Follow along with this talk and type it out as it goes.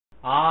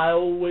I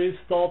always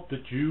thought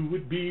that you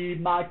would be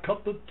my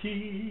cup of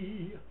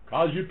tea,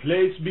 'cause you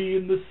place me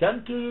in the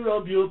center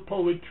of your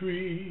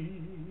poetry.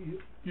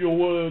 Your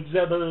words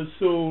ever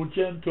so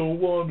gentle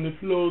warmly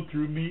flow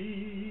through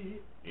me.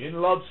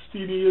 In love's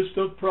steamiest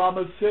of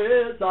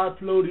promises I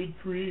floated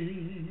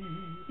free.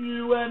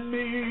 You and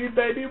me,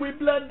 baby, we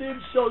blended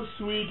so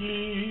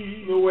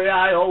sweetly, the way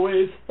I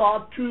always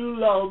thought true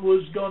love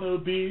was gonna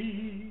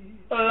be.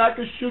 Like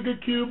a sugar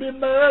cube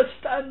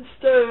immersed and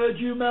stirred,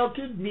 you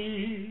melted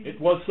me.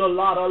 It was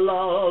Salada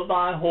love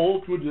I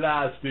hoped would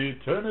last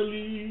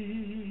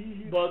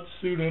eternally. But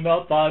soon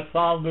enough I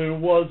found there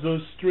was a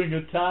string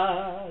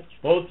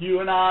attached. Both you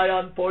and I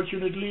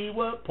unfortunately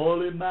were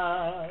poorly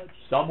matched.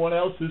 Someone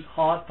else's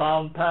heart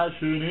found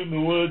passion in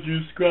the words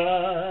you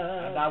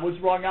scratched, and I was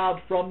wrung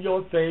out from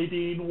your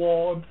fading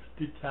warmth,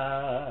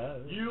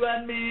 detached. You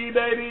and me,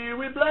 baby,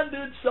 we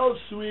blended so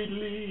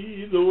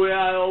sweetly, the way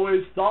I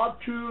always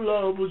thought true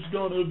love was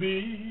gonna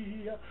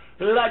be.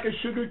 Like a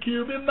sugar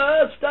cube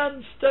immersed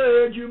and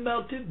stirred, you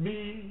melted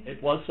me.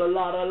 It was a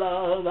lot of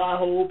love I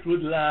hoped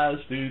would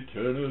last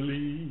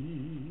eternally.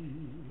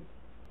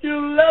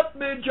 You left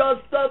me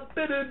just a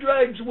bit of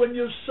dregs when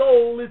your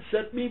soul, it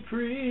set me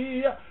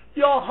free.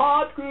 Your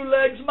heart grew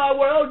legs, my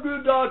world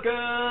grew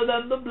darker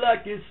than the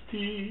blackest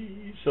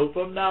tea. So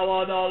from now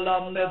on all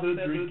I'm never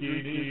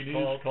drinking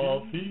is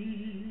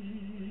coffee.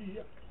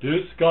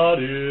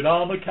 Discarded,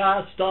 I'm a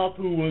castoff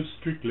who was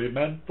strictly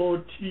meant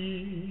for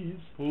tease.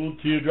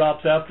 Pulled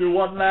teardrops after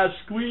one last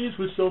squeeze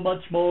with so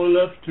much more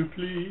left to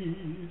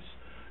please.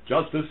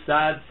 Just a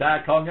sad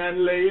sack hung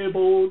and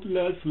labeled,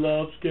 less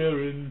love's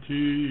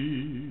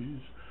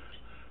guarantees.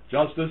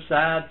 Just a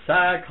sad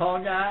sack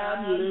hung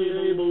and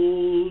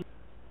labeled,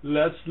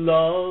 less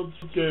love's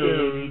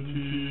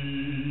guaranteed.